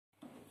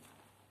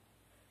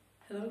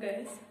Hello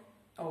guys!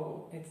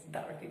 Oh, it's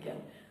dark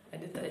again. I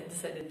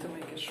decided to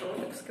make a short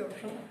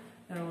excursion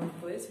around the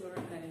place where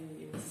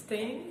I'm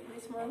staying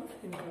this month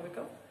in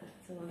Kracow.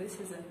 So this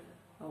is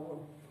our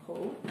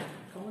home,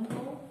 common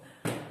home,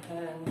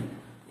 and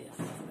yes,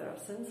 there are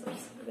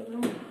sensors.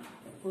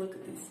 Look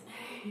at this.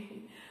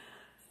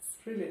 It's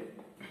really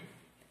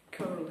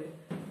curly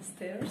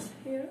stairs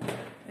here,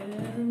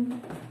 and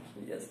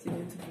yes, you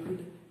need to be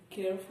really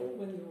careful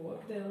when you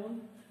walk down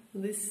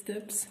these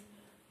steps,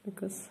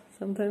 because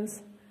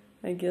sometimes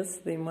I guess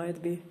they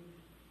might be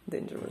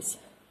dangerous.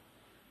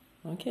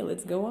 Okay,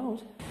 let's go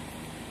out.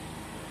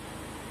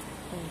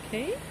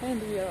 Okay,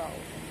 and we are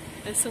out.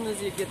 As soon as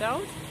you get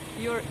out,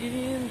 you're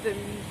in the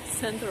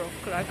center of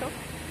Krakow.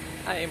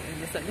 I am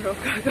in the center of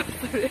Krakow,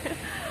 sorry.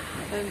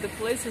 And the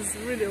place is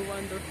really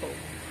wonderful.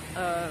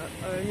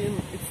 I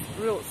mean,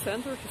 it's real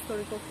center,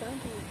 historical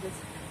center, with this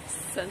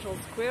central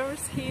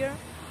squares here,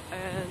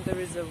 and there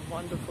is a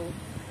wonderful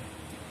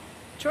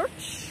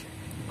church,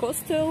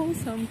 hostel,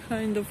 some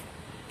kind of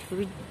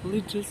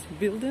religious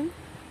building.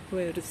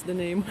 Where is the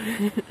name?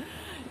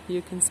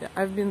 You can see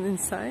I've been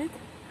inside.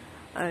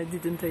 I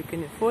didn't take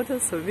any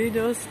photos or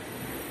videos.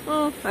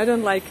 Oh, I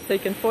don't like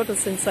taking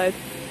photos inside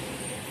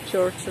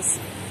churches.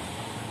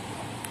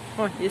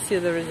 Oh, you see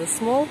there is a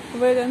small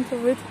variant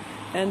of it,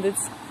 and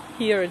it's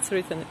here it's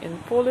written in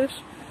Polish,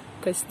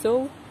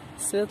 Костел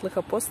Светлых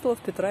Апостолов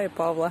Петра и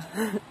Павла.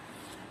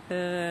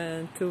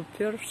 To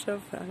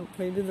Pershev,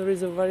 maybe there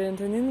is a variant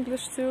in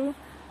English too.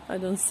 I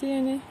don't see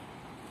any.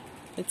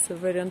 It's a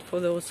variant for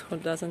those who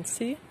doesn't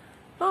see.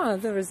 Ah,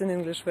 there is an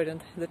English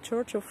variant. The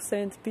Church of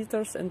Saint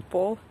Peter's and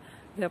Paul,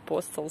 the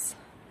Apostles.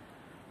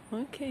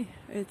 Okay,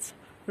 it's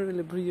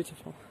really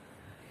beautiful.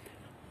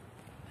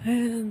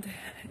 And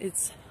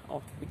it's,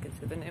 oh, we can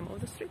see the name of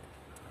the street.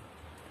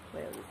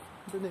 Where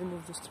is the name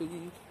of the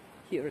street?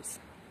 Here is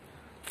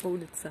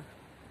улица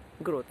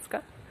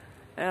Grodzka.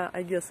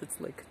 I guess it's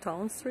like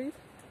town street.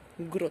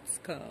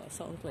 Grodzka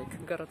sounds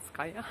like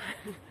Городская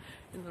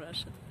in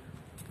Russian.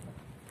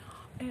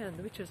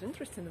 And which is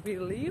interesting, we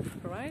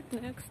live right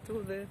next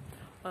to the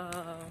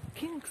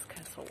King's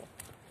Castle,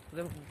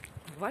 the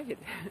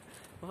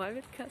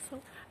Wavel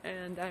Castle,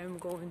 and I am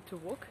going to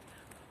walk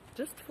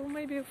just for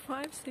maybe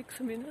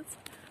 5-6 minutes.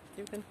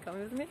 You can come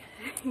with me.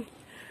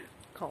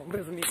 Come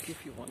with me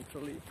if you want to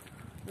live.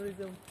 There is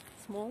a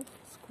small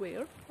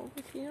square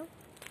over here.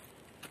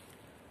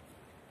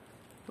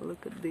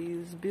 Look at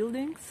these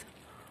buildings.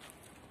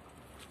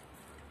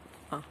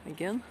 Ah,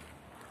 again.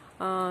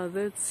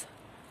 That's.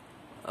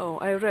 Oh,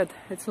 I read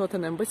it's not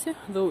an embassy,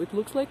 though it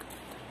looks like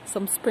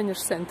some Spanish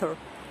center,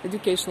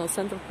 educational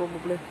center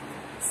probably.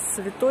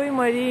 Святой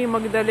Марии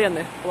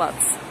Магдалены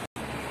Platz.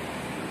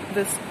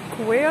 The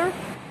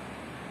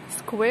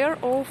square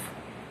of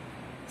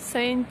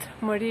Saint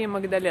Maria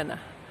Magdalena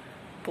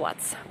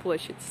Platz,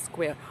 площадь,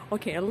 square.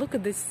 Okay, and look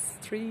at this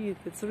street.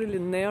 It's really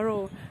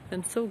narrow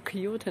and so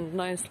cute and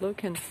nice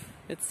looking.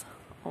 It's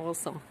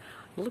awesome.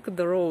 Look at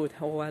the road.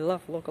 Oh, I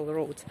love local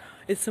roads.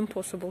 It's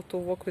impossible to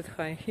walk with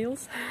high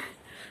heels.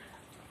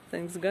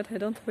 Thanks God I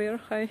don't wear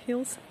high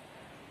heels.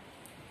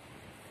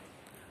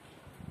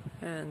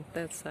 And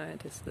that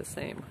side is the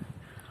same.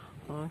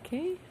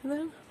 Okay,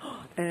 then.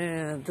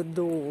 And the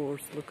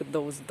doors. Look at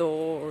those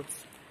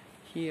doors.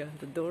 Here,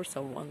 the doors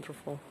are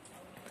wonderful.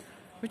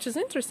 Which is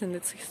interesting.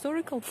 It's a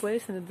historical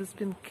place and it has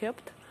been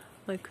kept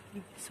like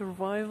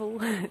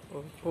survival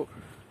or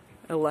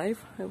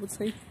alive, I would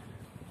say.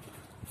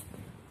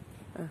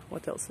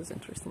 What else is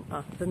interesting?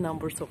 Ah, the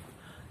numbers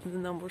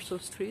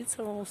of streets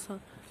are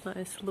also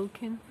nice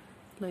looking,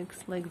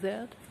 like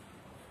that.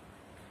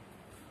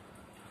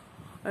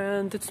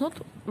 And it's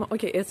not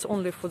okay. It's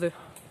only for the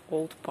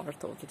old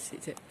part of the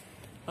city.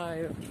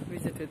 I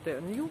visited the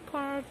new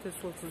part. It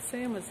looks the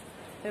same as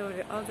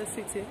every other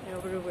city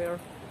everywhere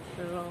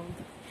around.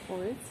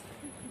 Oh, it's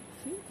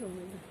theater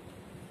maybe.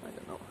 I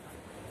don't know.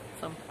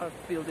 Some art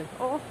building.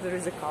 Oh, there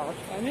is a car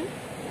coming.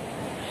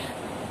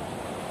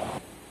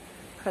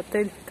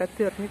 Hotel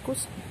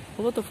Copernicus.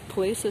 A lot of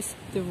places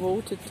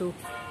devoted to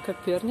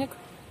Copernic.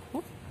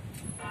 Oh.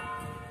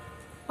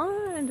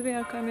 Ah, and we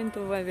are coming to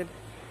Wavel.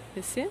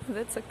 You see,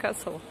 that's a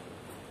castle.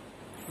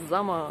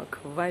 Замок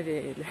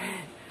Вавель.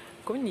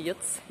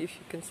 Конец, if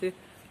you can see,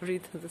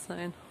 read the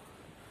sign.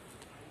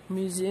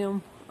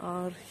 Museum,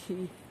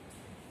 Архи.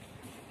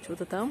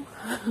 Что-то там.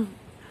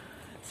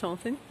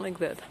 Something like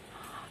that.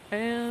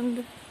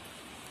 And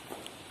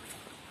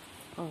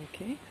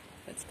okay,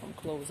 let's come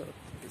closer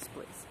to this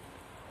place.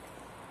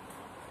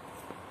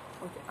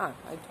 Okay,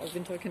 I've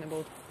been talking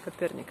about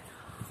Copernic.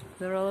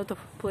 There are a lot of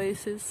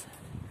places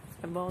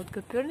about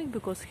Copernic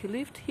because he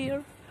lived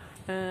here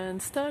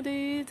and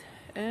studied,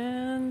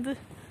 and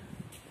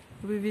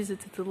we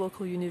visited the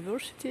local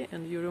university,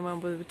 and you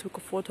remember we took a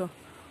photo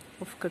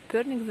of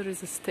Copernic. There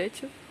is a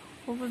statue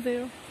over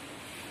there.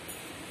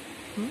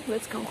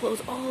 Let's come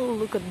close. Oh,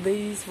 look at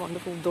this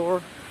wonderful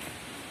door.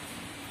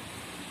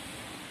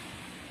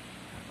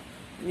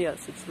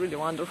 Yes, it's really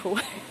wonderful.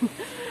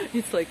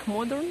 It's like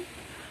modern,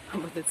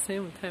 but at the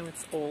same time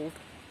it's old.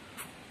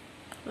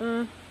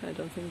 I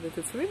don't think that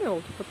it's really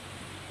old, but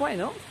why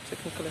not,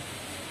 technically?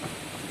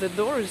 The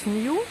door is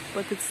new,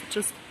 but it's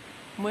just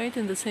made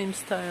in the same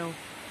style.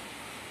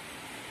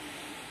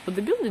 But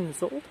the building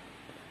is old.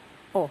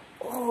 О,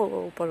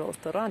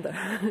 пожалуйста, Рада.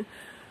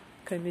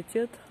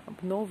 Комитет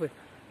обновы.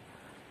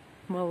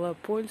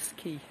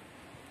 Малопольский,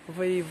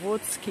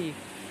 воеводский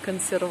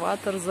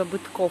консерватор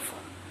забытков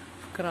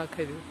в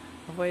Кракове.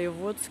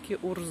 Воеводский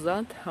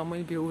урзат, а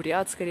maybe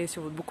уряд, скорее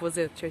всего, вот буква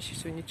Z чаще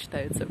всего не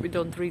читается. We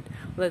don't read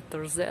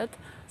letter Z,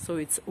 so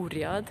it's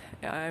уряд.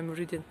 I'm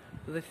reading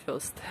the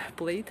first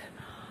plate.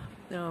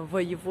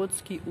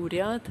 Воеводский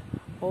уряд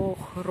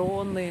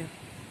охраны.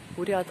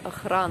 Уряд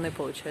охраны,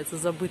 получается,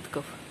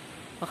 забытков.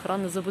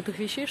 Охрана забытых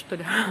вещей, что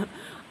ли?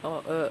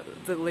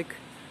 Like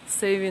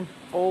saving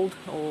old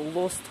or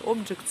lost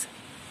objects.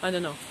 I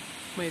don't know.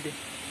 Maybe.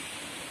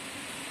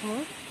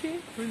 Okay,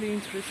 really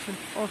interesting.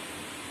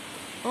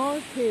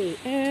 Okay,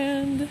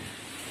 and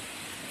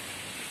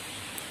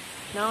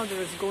now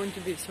there is going to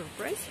be a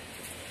surprise.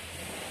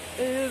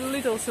 A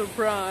little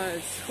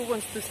surprise. Who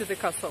wants to see the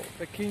castle?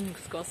 The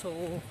King's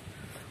Castle.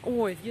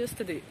 Oh,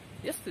 yesterday,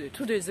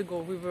 2 days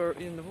ago, we were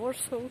in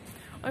Warsaw.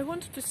 I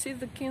wanted to see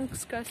the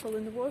King's Castle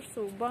in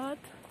Warsaw, but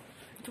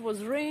it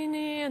was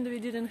rainy and we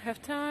didn't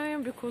have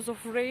time because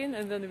of rain.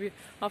 And then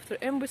after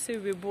embassy,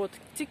 we bought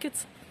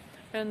tickets,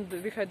 and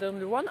we had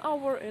only 1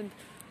 hour, and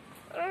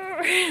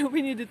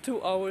we needed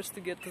 2 hours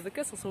to get to the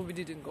castle, so we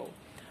didn't go.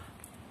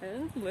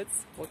 And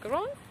let's walk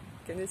around.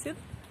 Can you see it?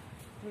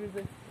 There is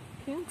the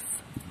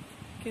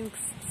king's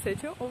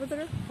statue over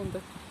there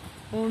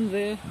on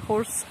the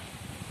horse.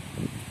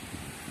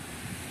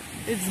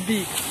 It's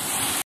big.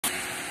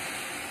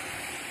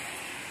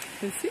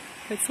 You see?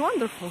 It's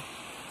wonderful.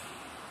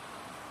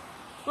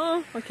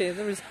 Oh, okay,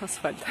 there is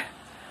asphalt.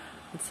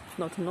 It's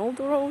not an old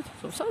road,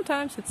 so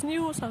sometimes it's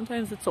new,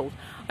 sometimes it's old.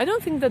 I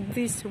don't think that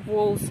these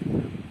walls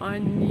are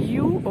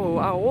new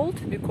or are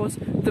old, because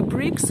the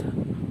bricks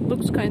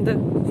looks kind of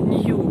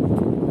new.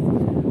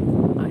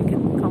 I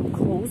can come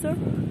closer,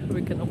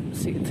 we can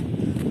see it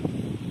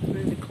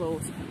really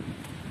close.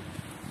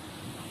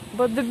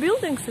 But the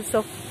buildings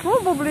itself,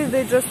 probably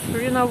they just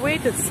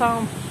renovated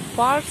some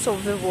parts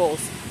of the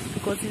walls,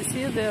 because you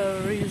see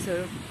there is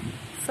a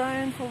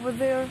sign over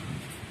there.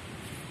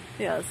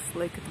 Yes,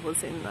 like it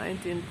was in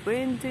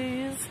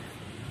 1920s,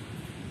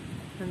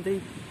 and they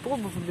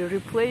probably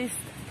replaced.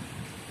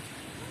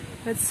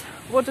 That's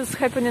what is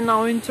happening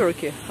now in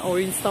Turkey or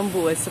in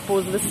Istanbul, I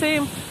suppose. The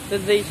same,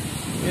 that they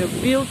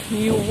built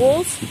new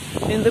walls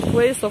in the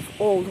place of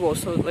old walls.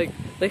 So like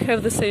they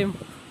have the same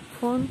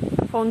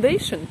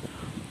foundation,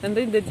 and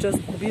then they just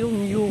build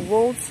new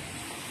walls.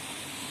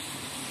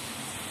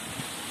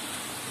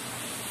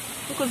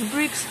 Because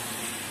bricks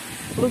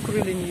look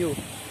really new.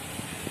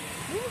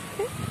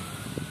 Okay.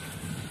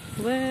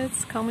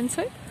 Let's come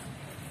inside.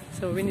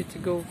 So we need to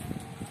go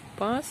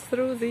pass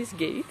through this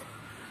gate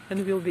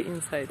and we'll be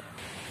inside.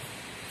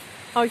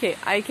 Okay,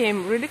 I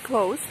came really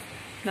close.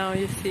 Now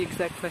you see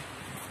exactly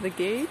the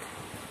gate,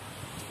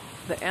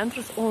 the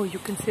entrance. Oh, you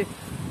can see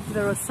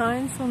there are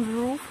signs on the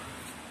roof.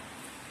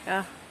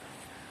 Yeah,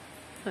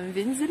 and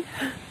Winzel.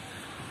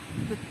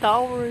 The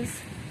tower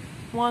is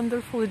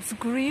wonderful. It's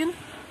green.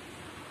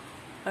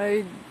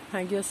 I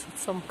guess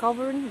it's some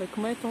covering, like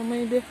metal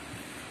maybe.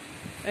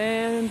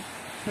 And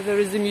there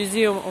is a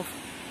museum of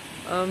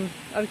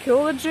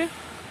archaeology.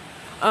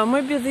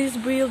 Maybe this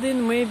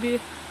building, maybe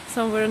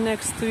somewhere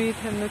next to it,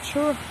 I'm not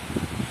sure.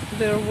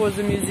 There was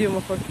a museum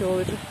of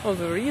archaeology. Oh,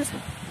 there is.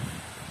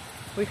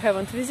 We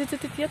haven't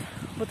visited it yet,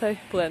 but I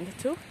planned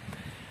to.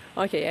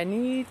 Okay, I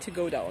need to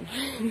go down.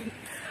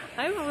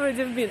 I've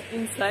already been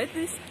inside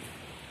this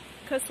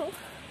castle.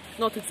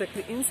 Not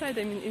exactly inside,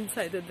 I mean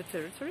inside the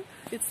territory.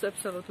 It's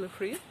absolutely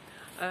free.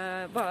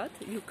 But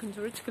you can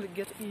theoretically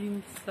get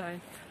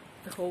inside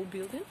the whole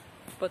building.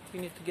 But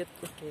you need to get,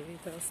 okay,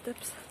 there are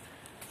steps.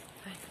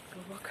 I can go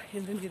walk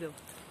in the middle.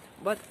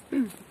 But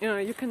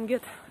you can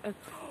get,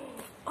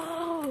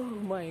 oh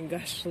my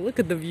gosh, look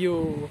at the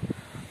view.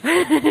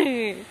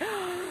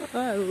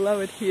 I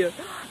love it here.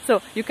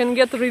 So you can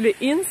get really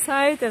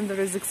inside, and there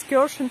is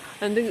excursion,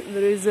 and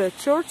there is a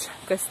church,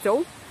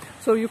 костел,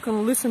 so you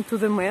can listen to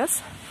the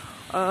mass.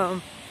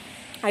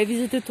 I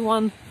visited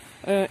one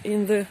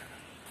in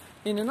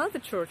another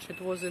church.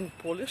 It was in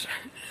Polish.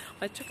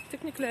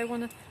 Technically I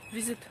want to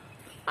visit.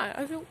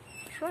 I will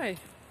try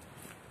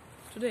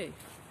today,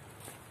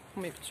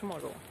 maybe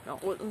tomorrow. No,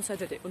 on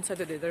Saturday. On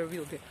Saturday there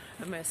will be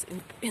a mass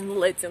in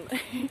Latin.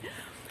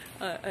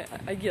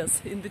 I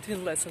guess in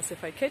between lessons,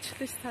 if I catch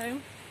this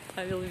time,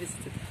 I will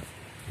visit it.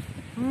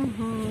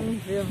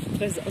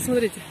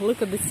 Смотрите,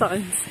 look at the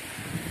signs.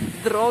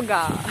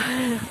 Droga.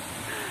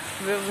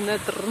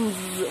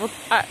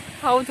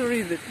 How to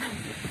read it?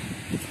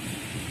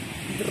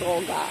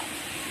 Droga.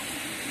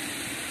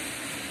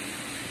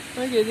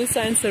 Okay, the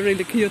signs are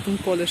really cute in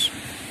Polish.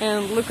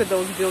 And look at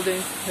those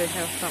buildings, they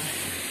have some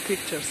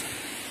pictures.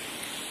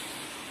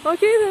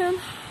 Okay then,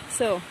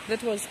 so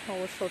that was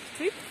our short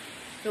trip.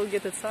 We'll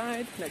get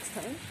inside next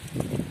time.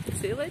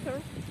 See you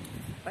later.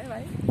 Bye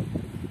bye.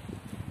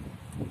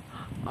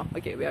 Oh,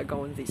 okay, we are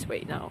going this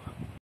way now.